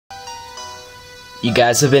You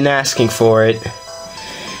guys have been asking for it.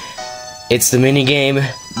 It's the mini game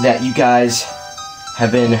that you guys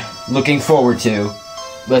have been looking forward to.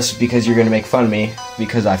 That's because you're gonna make fun of me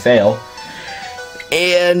because I fail.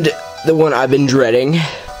 And the one I've been dreading,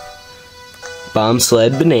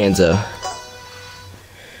 Bobsled Bonanza.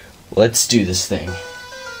 Let's do this thing.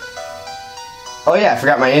 Oh yeah, I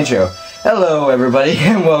forgot my intro. Hello everybody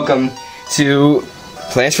and welcome to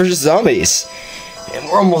Plants vs. Zombies. And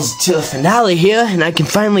we're almost to the finale here, and I can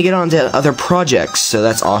finally get on to other projects, so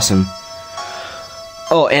that's awesome.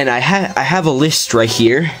 Oh, and I have a list right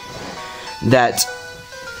here that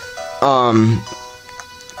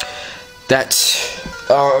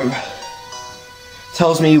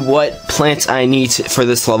tells me what plants I need for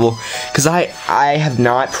this level, because I have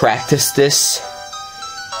not practiced this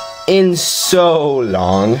in so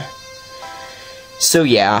long. So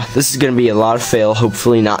yeah, this is gonna be a lot of fail.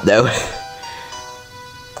 Hopefully not though.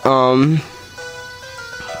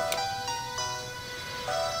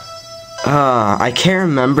 I can't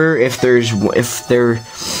remember if there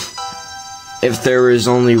is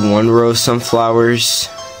only one row of sunflowers,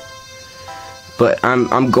 but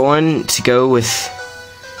I'm going to go with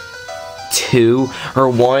 2 or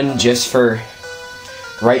 1 just for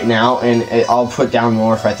right now, and I'll put down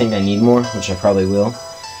more if I think I need more, which I probably will.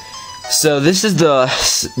 So these are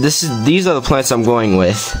the plants I'm going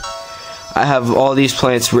with. I have all these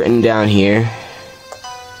plants written down here.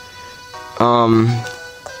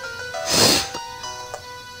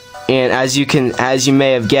 And as you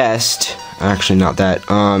may have guessed, actually not that,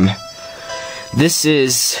 this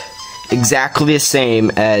is exactly the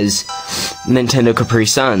same as Nintendo Capri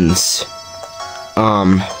Sun's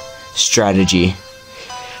strategy.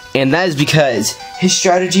 And that is because his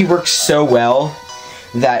strategy works so well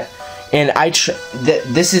that, and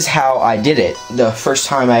this is how I did it. The first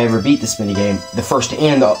time I ever beat this minigame, the first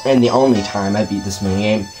and the only time I beat this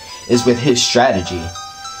minigame, is with his strategy,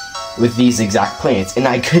 with these exact plants. And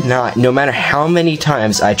I could not, no matter how many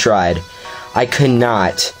times I tried, I could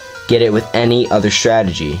not get it with any other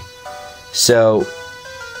strategy. So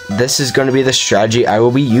this is going to be the strategy I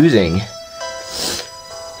will be using.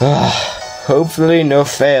 Hopefully no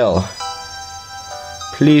fail.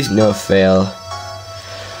 Please no fail.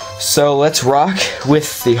 So let's rock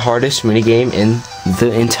with the hardest minigame in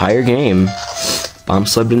the entire game,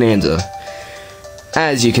 Bobsled Bonanza.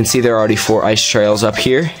 As you can see, there are already 4 ice trails up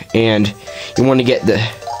here, and you want to get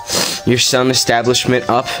your sun establishment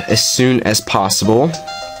up as soon as possible.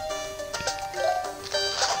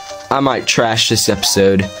 I might trash this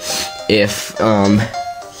episode if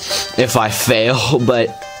I fail, but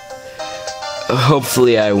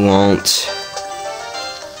hopefully I won't.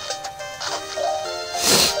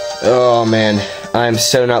 Oh man, I'm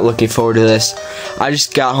so not looking forward to this. I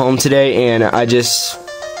just got home today and I was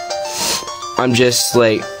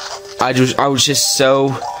just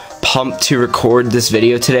so pumped to record this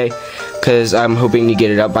video today because I'm hoping to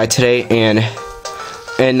get it up by today, and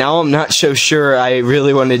now I'm not so sure I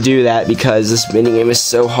really want to do that because this minigame is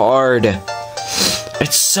so hard.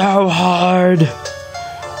 It's so hard.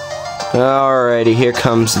 Alrighty, here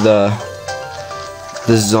comes the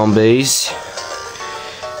zombies.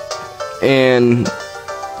 And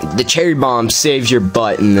the cherry bomb saves your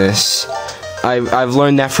butt in this. I've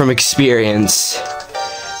learned that from experience.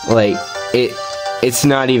 Like it's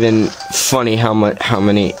not even funny how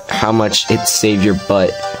much it saved your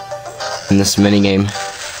butt in this minigame.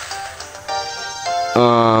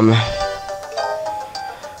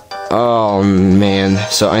 Oh man,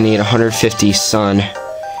 so I need 150 sun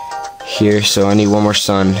here, so I need 1 more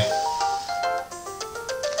sun.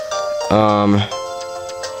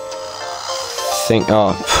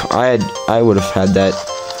 I would have had that.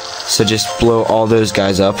 So just blow all those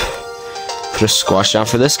guys up. Put a squash down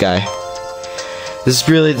for this guy. This is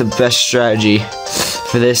really the best strategy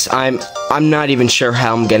for this. I'm not even sure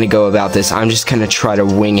how I'm gonna go about this. I'm just gonna try to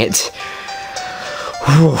wing it.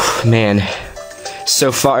 Whew, man.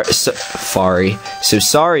 So sorry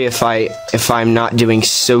if I'm not doing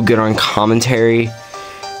so good on commentary,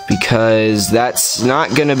 because that's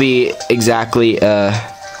not gonna be exactly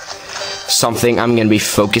something I'm gonna be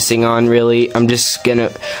focusing on, really. I'm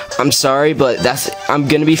sorry, but I'm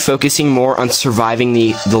gonna be focusing more on surviving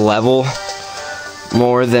the level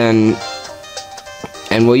more than.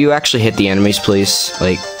 And will you actually hit the enemies, please?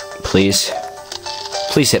 Like, please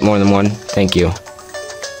hit more than 1. Thank you.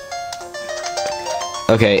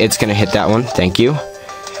 Okay, it's gonna hit that one. Thank you.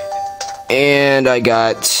 And I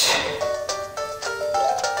got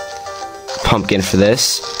pumpkin for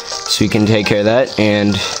this, so we can take care of that.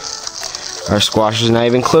 And our squash is not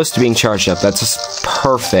even close to being charged up. That's just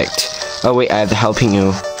perfect. Oh wait, I have the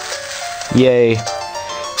jalapeno. Yay.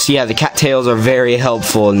 So yeah, the cattails are very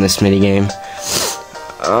helpful in this minigame.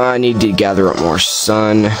 I need to gather up more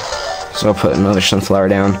sun. So I'll put another sunflower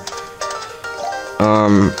down.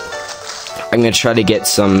 I'm gonna try to get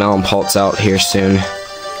some melon pulps out here soon.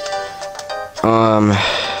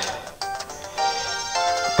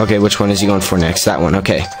 Okay, which one is he going for next? That one,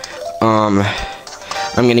 okay. I'm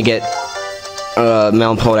gonna get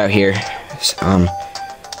melon pulp out here. Well,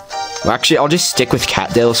 actually, I'll just stick with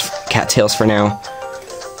cattails for now.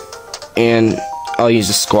 And I'll use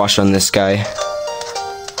a squash on this guy.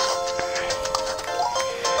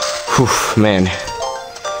 Whew, man.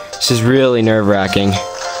 This is really nerve-wracking.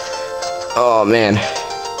 Oh, man.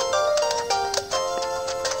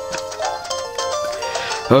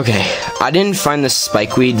 Okay, I didn't find the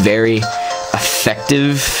spikeweed very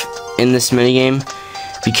effective in this minigame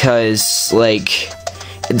because, like,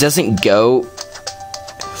 it doesn't go.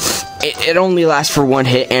 It only lasts for one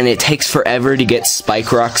hit, and it takes forever to get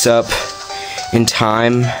spike rocks up in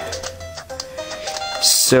time.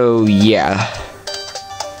 So, yeah.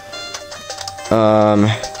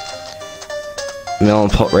 Melon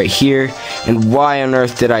pulp right here. And why on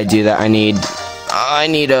earth did I do that? I need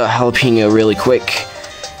a jalapeno really quick.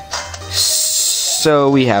 So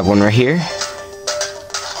we have one right here.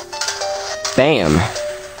 Bam.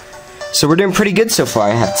 So we're doing pretty good so far,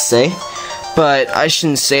 I have to say. But I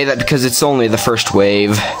shouldn't say that because it's only the first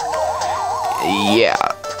wave. Yeah.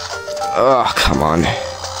 Oh, come on.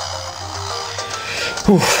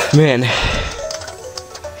 Whew, man.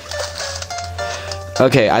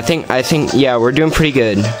 Okay, I think, yeah, we're doing pretty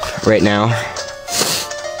good right now.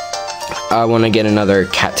 I want to get another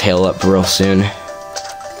cattail up real soon.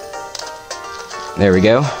 There we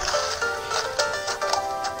go.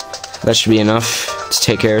 That should be enough to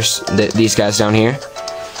take care of these guys down here.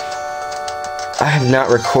 I have not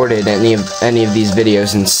recorded any of these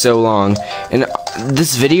videos in so long, and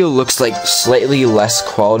this video looks like slightly less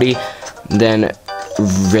quality than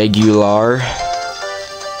regular.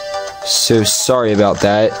 So sorry about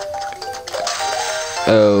that.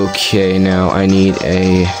 Okay, now I need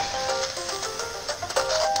a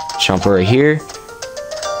chomper right here.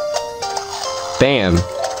 Bam!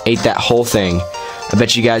 Ate that whole thing. I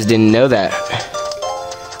bet you guys didn't know that.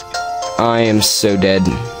 I am so dead.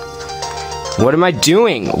 What am I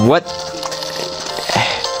doing? What?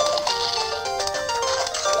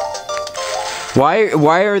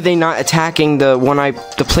 Why are they not attacking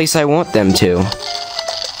the place I want them to?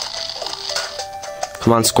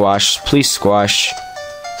 Come on, squash. Please squash.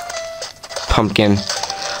 Pumpkin.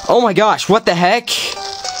 Oh my gosh, what the heck?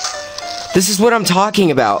 This is what I'm talking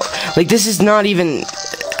about. Like, this is not even...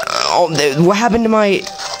 what happened to my...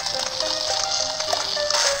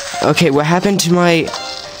 Okay, what happened to my...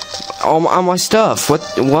 all my stuff? What?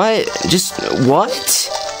 Just... what?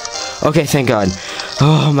 Okay, thank God.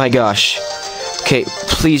 Oh my gosh. Okay,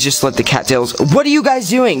 please just let the cattails... What are you guys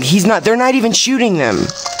doing? They're not even shooting them.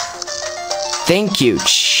 Thank you.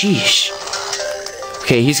 Sheesh.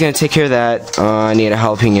 Okay, he's gonna take care of that. I need a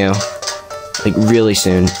jalapeno. Like, really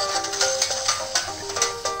soon.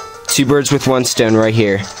 2 birds with 1 stone right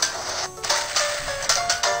here.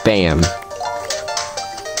 Bam.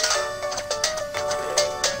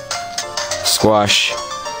 Squash.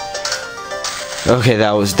 Okay,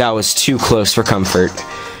 that was too close for comfort.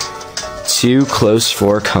 Too close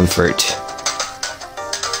for comfort.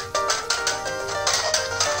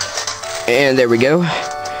 And there we go.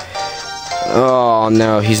 Oh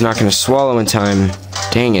no, he's not gonna swallow in time.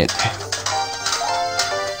 Dang it.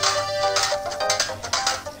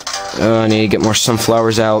 I need to get more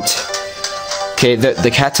sunflowers out. Okay,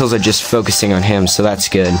 the cattails are just focusing on him, so that's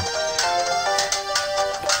good.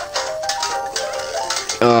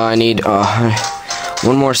 I need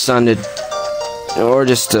 1 more sun to... or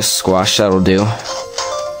just a squash, that'll do.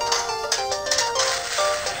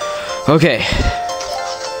 Okay.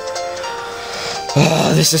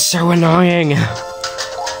 Oh, this is so annoying.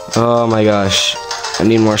 Oh my gosh. I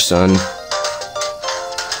need more sun.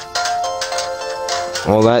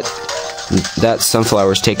 Well, that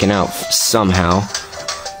sunflower's taken out somehow.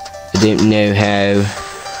 I don't know how.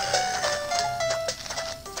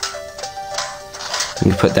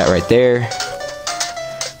 You can put that right there.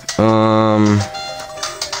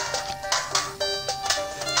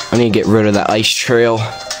 I need to get rid of that ice trail.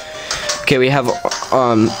 Okay, we have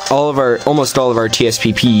almost all of our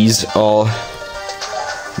TSPPs all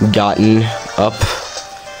gotten up,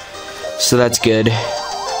 so that's good.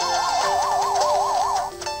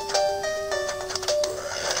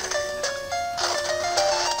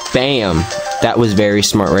 Bam! That was very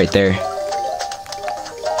smart right there.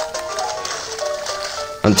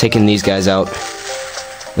 I'm taking these guys out.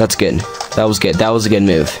 That's good. That was good. That was a good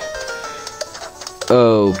move.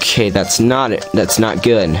 Okay, that's not it. That's not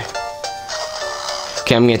good.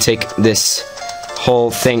 Okay, I'm gonna take this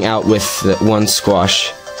whole thing out with the one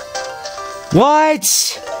squash.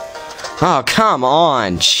 What? Oh, come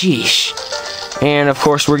on. Sheesh. And, of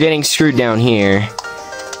course, we're getting screwed down here.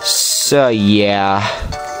 So, yeah.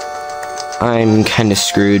 I'm kind of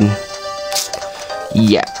screwed.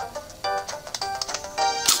 Yeah.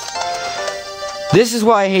 This is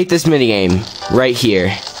why I hate this minigame. Right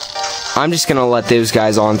here. I'm just gonna let those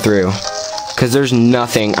guys on through. Because there's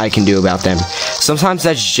nothing I can do about them. Sometimes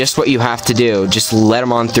that's just what you have to do. Just let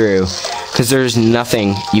them on through. Because there's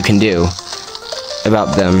nothing you can do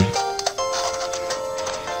about them.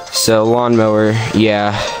 So, lawnmower,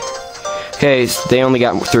 yeah. Okay, they only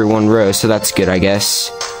got through one row, so that's good, I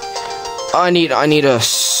guess. I need a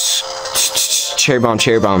cherry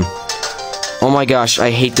bomb. Oh my gosh,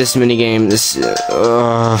 I hate this minigame. This,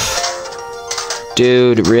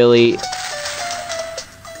 dude, really?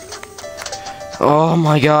 Oh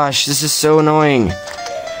my gosh, this is so annoying.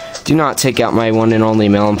 Do not take out my one and only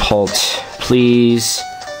melon pult, please.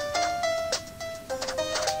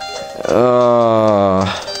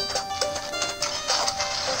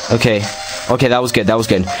 Okay, that was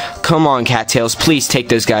good. Come on, cattails, please take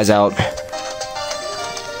those guys out.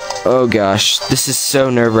 Oh gosh, this is so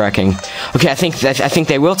nerve-wracking. Okay, I think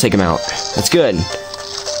they will take him out. That's good.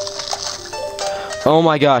 Oh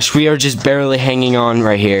my gosh, we are just barely hanging on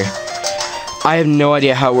right here. I have no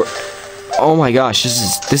idea how we're... Oh my gosh,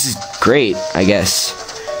 this is great, I guess.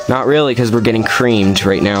 Not really, because we're getting creamed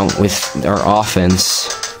right now with our offense.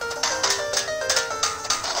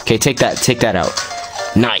 Okay, take that out.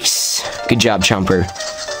 Nice. Good job, Chomper.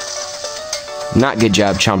 Not good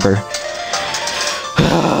job, Chomper.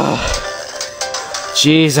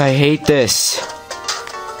 Jeez, I hate this.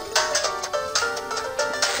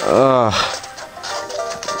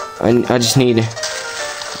 I just need...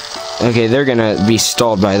 Okay, they're gonna be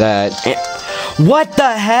stalled by that. What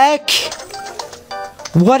the heck?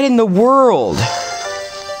 What in the world?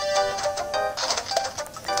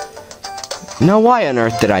 Now, why on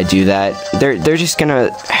earth did I do that? They're just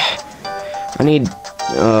gonna... I need...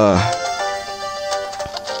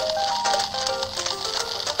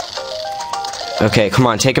 Okay, come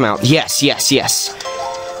on, take him out. Yes.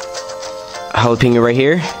 Jalapeno right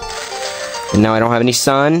here. And now I don't have any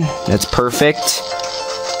sun. That's perfect.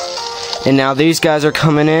 And now these guys are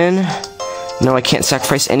coming in. No, I can't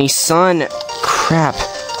sacrifice any sun. Crap.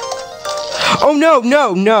 Oh, no.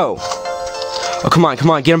 Oh, come on,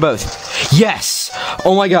 get them both. Yes!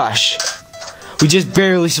 Oh my gosh. We just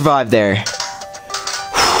barely survived there.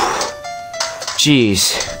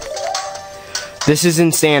 Jeez. This is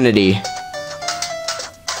insanity.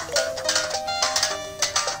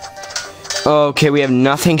 Okay, we have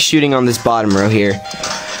nothing shooting on this bottom row here.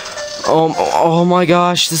 Oh my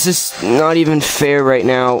gosh, this is not even fair right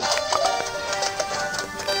now.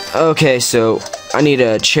 Okay, so I need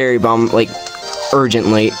a cherry bomb, like,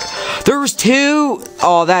 urgently. There was two?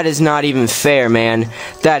 Oh, that is not even fair, man.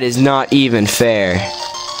 That is not even fair.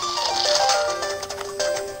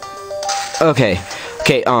 Okay,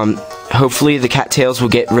 hopefully the cattails will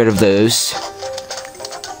get rid of those.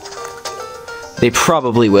 They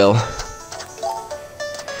probably will.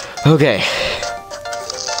 Okay.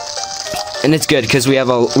 And it's good because we have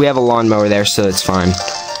a lawnmower there, so it's fine.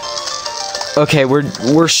 Okay,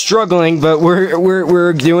 we're struggling, but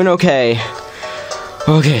we're doing okay.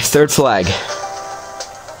 Okay, third flag.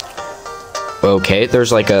 Okay,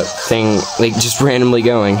 there's like a thing like just randomly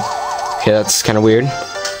going. Okay, that's kind of weird.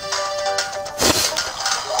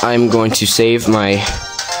 I'm going to save my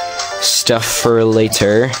stuff for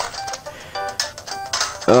later.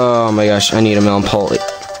 Oh my gosh, I need a melon pole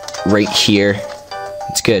right here.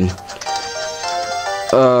 It's good.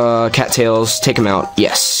 Cattails, take him out.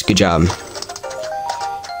 Yes, good job.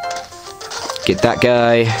 Get that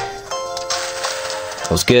guy.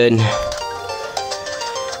 That was good.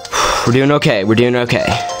 We're doing okay.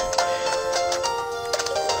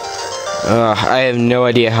 I have no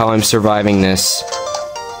idea how I'm surviving this.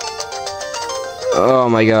 Oh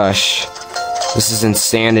my gosh. This is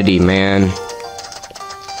insanity, man.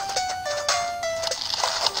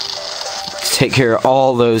 Take care of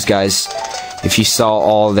all those guys. If you saw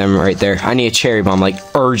all of them right there. I need a cherry bomb, like,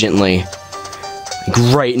 urgently. Like,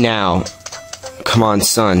 right now. Come on,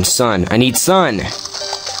 sun. I need sun.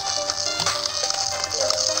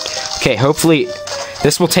 Okay, hopefully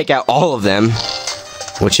this will take out all of them.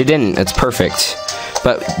 Which it didn't. That's perfect.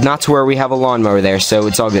 But not to where we have a lawnmower there, so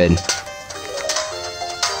it's all good.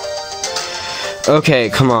 Okay,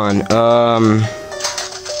 come on.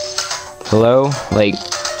 Hello? Like,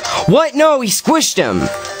 What? No, he squished him.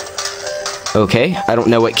 Okay, I don't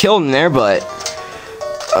know what killed him there, but...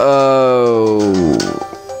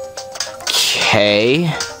 Okay.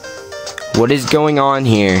 What is going on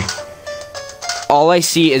here? All I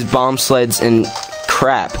see is bomb sleds and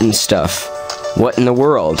crap and stuff. What in the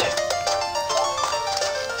world?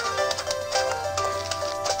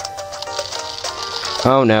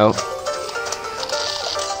 Oh no.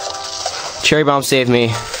 Cherry bomb saved me.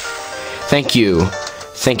 Thank you.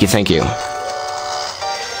 Thank you, thank you.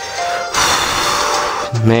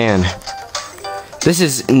 Man. This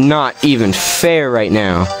is not even fair right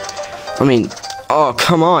now. I mean, oh,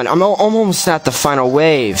 come on. I'm almost at the final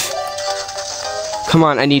wave. Come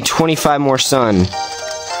on, I need 25 more sun.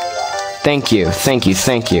 Thank you, thank you,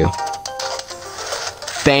 thank you.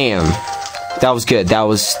 Bam. That was good. That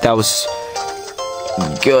was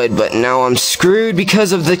good, but now I'm screwed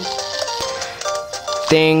because of the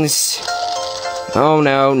things. Oh,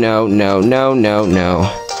 no, no, no, no, no, no.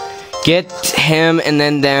 Get him and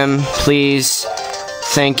then them, please.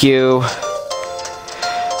 Thank you.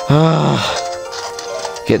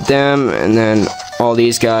 Get them and then all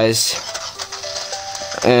these guys.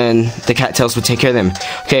 And the cattails would take care of them.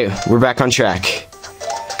 Okay, we're back on track.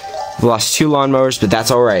 We lost 2 lawnmowers, but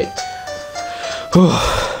that's alright.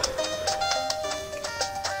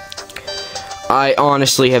 I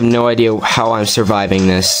honestly have no idea how I'm surviving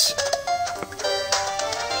this.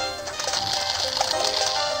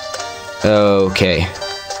 Okay.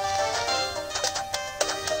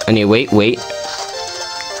 I need to wait.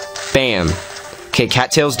 Bam. Okay,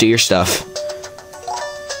 cattails, do your stuff.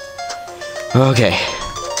 Okay.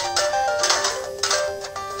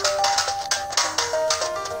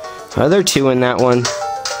 Are there 2 in that one?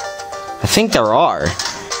 I think there are.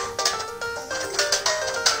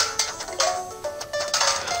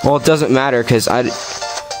 Well, it doesn't matter because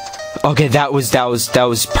okay, that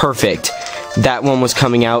was perfect. That one was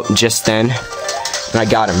coming out just then, and I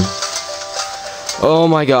got him. Oh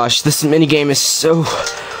my gosh, this minigame is so...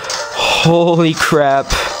 Holy crap.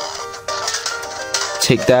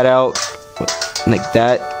 Take that out. Like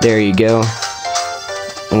that. There you go.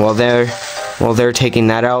 And while they're taking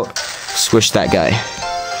that out, squish that guy.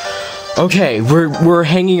 Okay, we're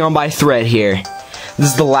hanging on by a thread here.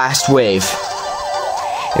 This is the last wave.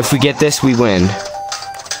 If we get this, we win.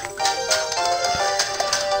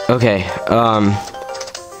 Okay,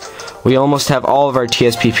 we almost have all of our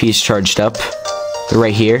TSPPs charged up. They're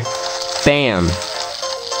right here. Bam!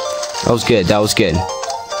 That was good, that was good.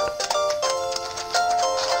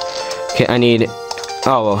 Okay, I need...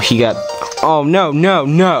 Oh, well, he got... Oh, no, no,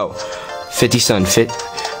 no! 50 sun,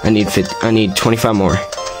 I need 25 more.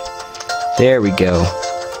 There we go.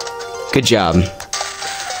 Good job.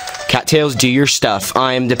 Cattails, do your stuff.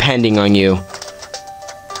 I am depending on you.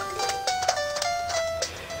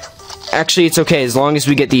 Actually, it's okay as long as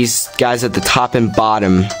we get these guys at the top and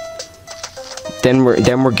bottom. Then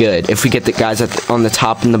we're good. If we get the guys on the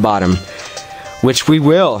top and the bottom, which we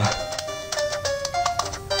will.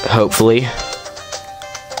 Hopefully.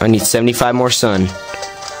 I need 75 more sun.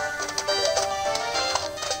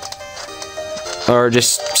 Or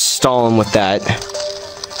just stall them with that.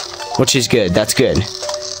 Which is good. That's good.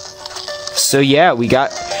 So yeah, we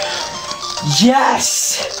got...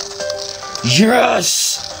 Yes!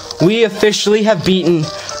 Yes! We officially have beaten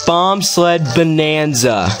Bobsled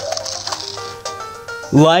Bonanza.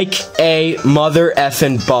 Like a mother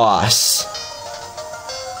effing boss.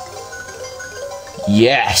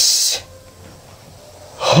 Yes.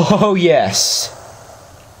 Oh yes.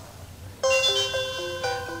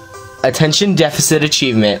 Attention deficit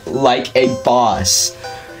achievement. Like a boss.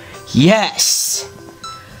 Yes.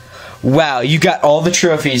 Wow, you got all the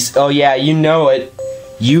trophies. Oh yeah, you know it.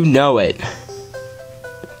 You know it.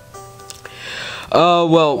 Oh,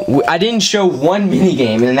 well, I didn't show one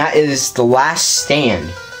minigame, and that is the last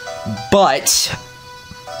stand. But,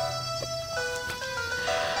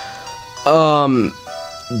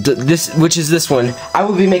 which is this one, I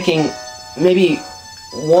will be making maybe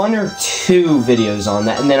 1 or 2 videos on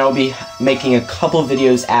that, and then I'll be making a couple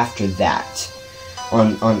videos after that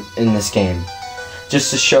in this game,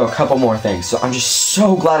 just to show a couple more things. So I'm just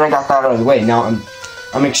so glad I got that out of the way. Now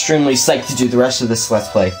I'm extremely psyched to do the rest of this Let's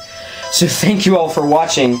Play. So thank you all for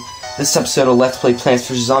watching this episode of Let's Play Plants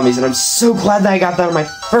vs. Zombies, and I'm so glad that I got that on my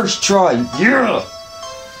first try. Yeah!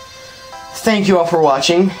 Thank you all for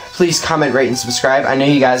watching. Please comment, rate, and subscribe. I know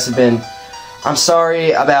you guys have been... I'm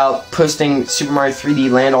sorry about posting Super Mario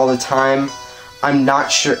 3D Land all the time. I'm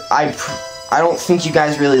not sure... I don't think you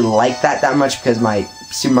guys really like that much because my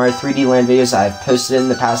Super Mario 3D Land videos I've posted in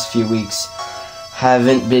the past few weeks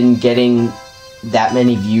haven't been getting that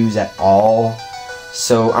many views at all.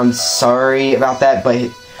 So I'm sorry about that, but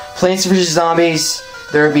Plants vs. Zombies,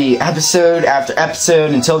 there will be episode after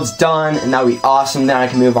episode until it's done, and that'll be awesome. Then I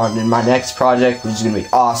can move on to my next project, which is going to be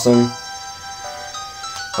awesome.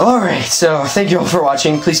 Alright, so thank you all for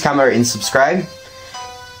watching. Please comment, rate, and subscribe.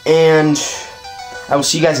 And I will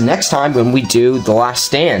see you guys next time when we do The Last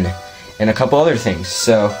Stand and a couple other things.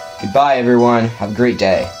 So, goodbye everyone. Have a great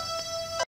day.